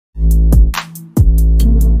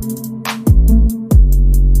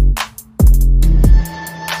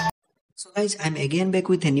Guys, I'm again back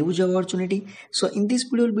with a new job opportunity. So in this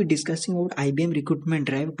video, we'll be discussing about IBM Recruitment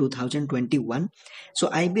Drive 2021. So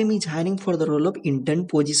IBM is hiring for the role of intern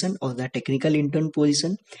position or the technical intern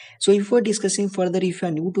position. So if we're discussing further, if you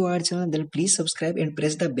are new to our channel, then please subscribe and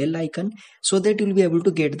press the bell icon so that you'll be able to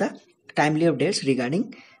get the timely updates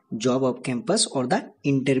regarding job of campus or the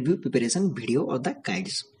interview preparation video or the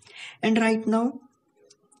guides. And right now,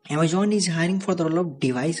 Amazon is hiring for the role of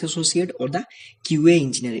device associate or the QA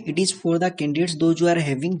engineer. It is for the candidates those who are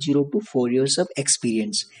having 0 to 4 years of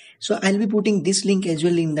experience. So I'll be putting this link as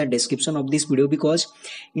well in the description of this video, because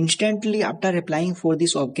instantly after applying for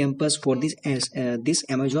this off campus, for this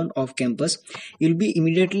Amazon off campus, you'll be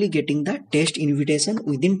immediately getting the test invitation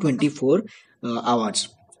within 24 hours.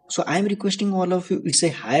 So I am requesting all of you, it's a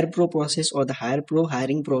hire pro process or the hire pro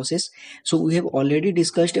hiring process. So we have already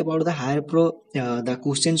discussed about the hire pro, the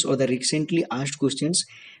questions or the recently asked questions.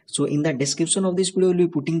 So in the description of this video, we'll be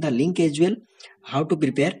putting the link as well, how to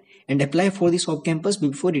prepare and apply for this off campus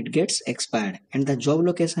before it gets expired. And the job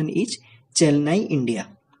location is Chennai, India.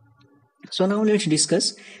 So now let's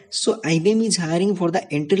discuss. So IBM is hiring for the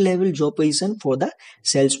entry level job position for the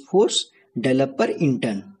Salesforce developer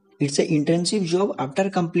intern. It's an internship job.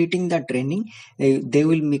 After completing the training, they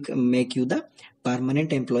will make you the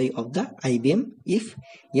permanent employee of the IBM if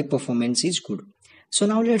your performance is good. So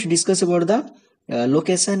now let's discuss about the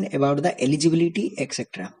location, about the eligibility,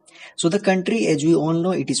 etc. So the country, as we all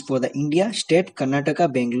know, it is for the India, state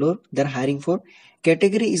Karnataka, Bangalore. They're hiring for.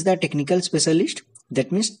 Category is the technical specialist. That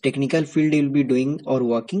means technical field you will be doing or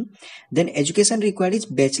working. Then education required is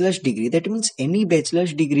bachelor's degree. That means any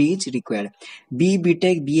bachelor's degree is required.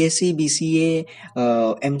 BTech, BSc, BCA,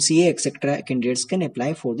 MCA, etc. candidates can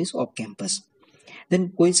apply for this off campus.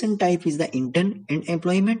 Then position type is the intern and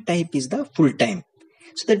employment type is the full time.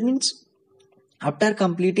 So that means after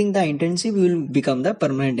completing the internship, you will become the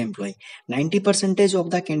permanent employee. 90% of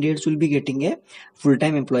the candidates will be getting a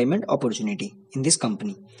full-time employment opportunity in this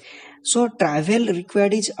company. So travel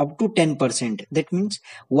required is up to 10%. That means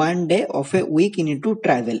 1 day of a week you need to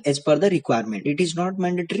travel as per the requirement. It is not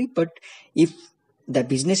mandatory, but if the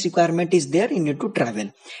business requirement is there, you need to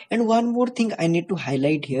travel. And one more thing I need to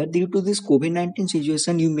highlight here, due to this COVID-19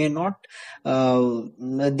 situation, you may not,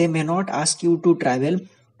 they may not ask you to travel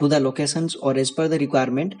to the locations or as per the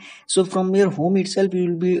requirement. So from your home itself you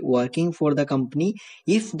will be working for the company.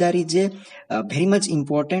 If there is a very much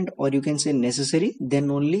important or you can say necessary, then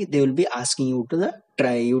only they will be asking you to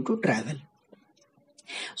travel.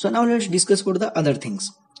 So now let's discuss about the other things.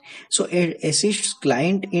 So it assists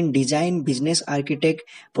client in design, business architect,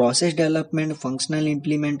 process development, functional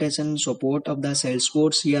implementation, support of the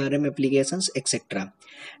Salesforce CRM applications, etc.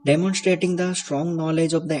 Demonstrating the strong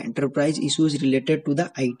knowledge of the enterprise issues related to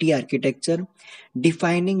the IT architecture,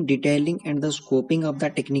 defining, detailing and the scoping of the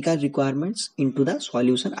technical requirements into the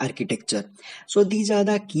solution architecture. So these are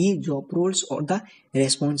the key job roles or the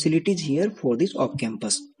responsibilities here for this off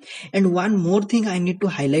campus. And one more thing I need to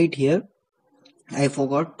highlight here, I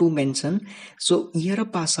forgot to mention. So year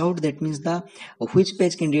of pass out, that means the which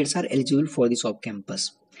batch candidates are eligible for this off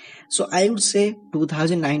campus. So I would say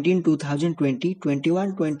 2019, 2020,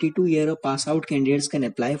 21, 22 year of pass out candidates can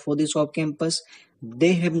apply for this off campus.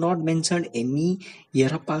 They have not mentioned any year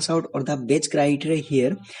of pass out or the batch criteria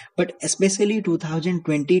here, but especially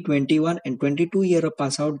 2020, 21 and 22 year of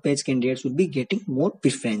pass out batch candidates will be getting more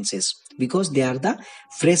preferences because they are the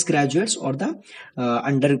fresh graduates or the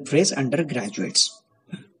fresh undergraduates.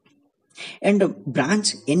 And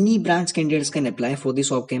any branch candidates can apply for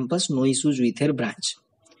this off campus, no issues with their branch.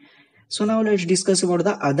 So now let's discuss about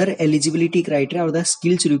the other eligibility criteria or the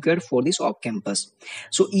skills required for this off campus.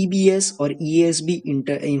 So EBS or ESB,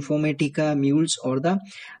 Informatica, Mules or the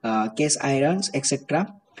case irons,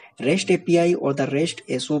 etc. REST API or the REST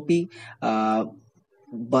SOP,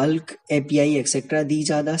 bulk API, etc.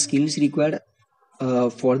 These are the skills required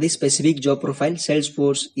for this specific job profile.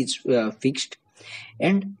 Salesforce is fixed.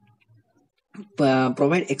 And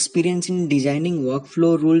provide experience in designing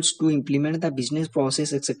workflow rules to implement the business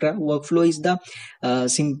process, etc. Workflow is the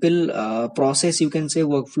simple process, you can say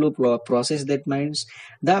workflow process. That means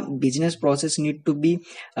the business process need to be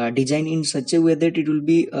designed in such a way that it will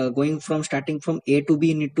be starting from A to B.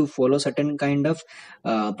 You need to follow certain kind of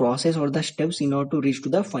process or the steps in order to reach to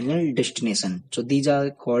the final destination. So these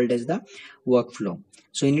are called as the workflow.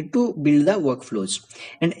 So you need to build the workflows.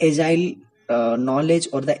 And Agile knowledge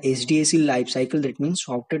or the SDLC life cycle, that means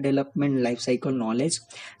software development life cycle knowledge,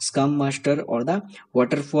 Scrum master or the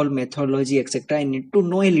Waterfall methodology, etc. I need to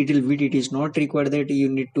know a little bit. It is not required that you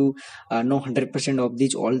need to know 100% of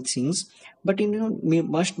these all things, but you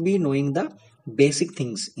must be knowing the basic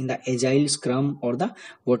things in the Agile, Scrum, or the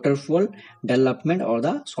Waterfall development or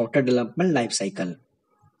the software development life cycle.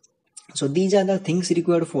 So these are the things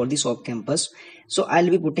required for this off campus. So I'll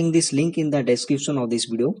be putting this link in the description of this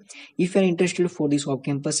video. If you're interested for this off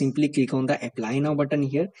campus, simply click on the apply now button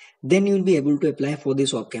here. Then you will be able to apply for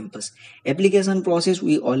this off campus. Application process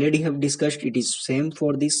we already have discussed. It is same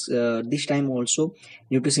for this time also.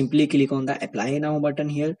 You have to simply click on the apply now button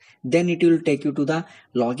here. Then it will take you to the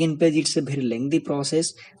login page. It's a very lengthy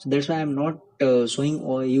process. So that's why I'm not showing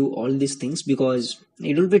you all these things, because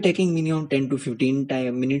it will be taking minimum 10 to 15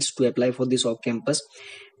 minutes to apply for this off campus.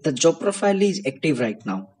 The job profile is active right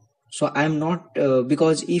now, so I am not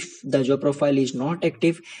because if the job profile is not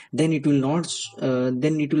active, then it will not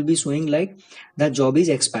then it will be showing like the job is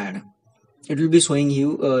expired. It will be showing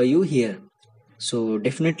you here. So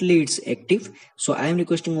definitely it's active. So I am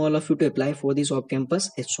requesting all of you to apply for this off campus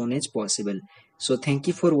as soon as possible. So thank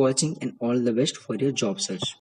you for watching and all the best for your job search.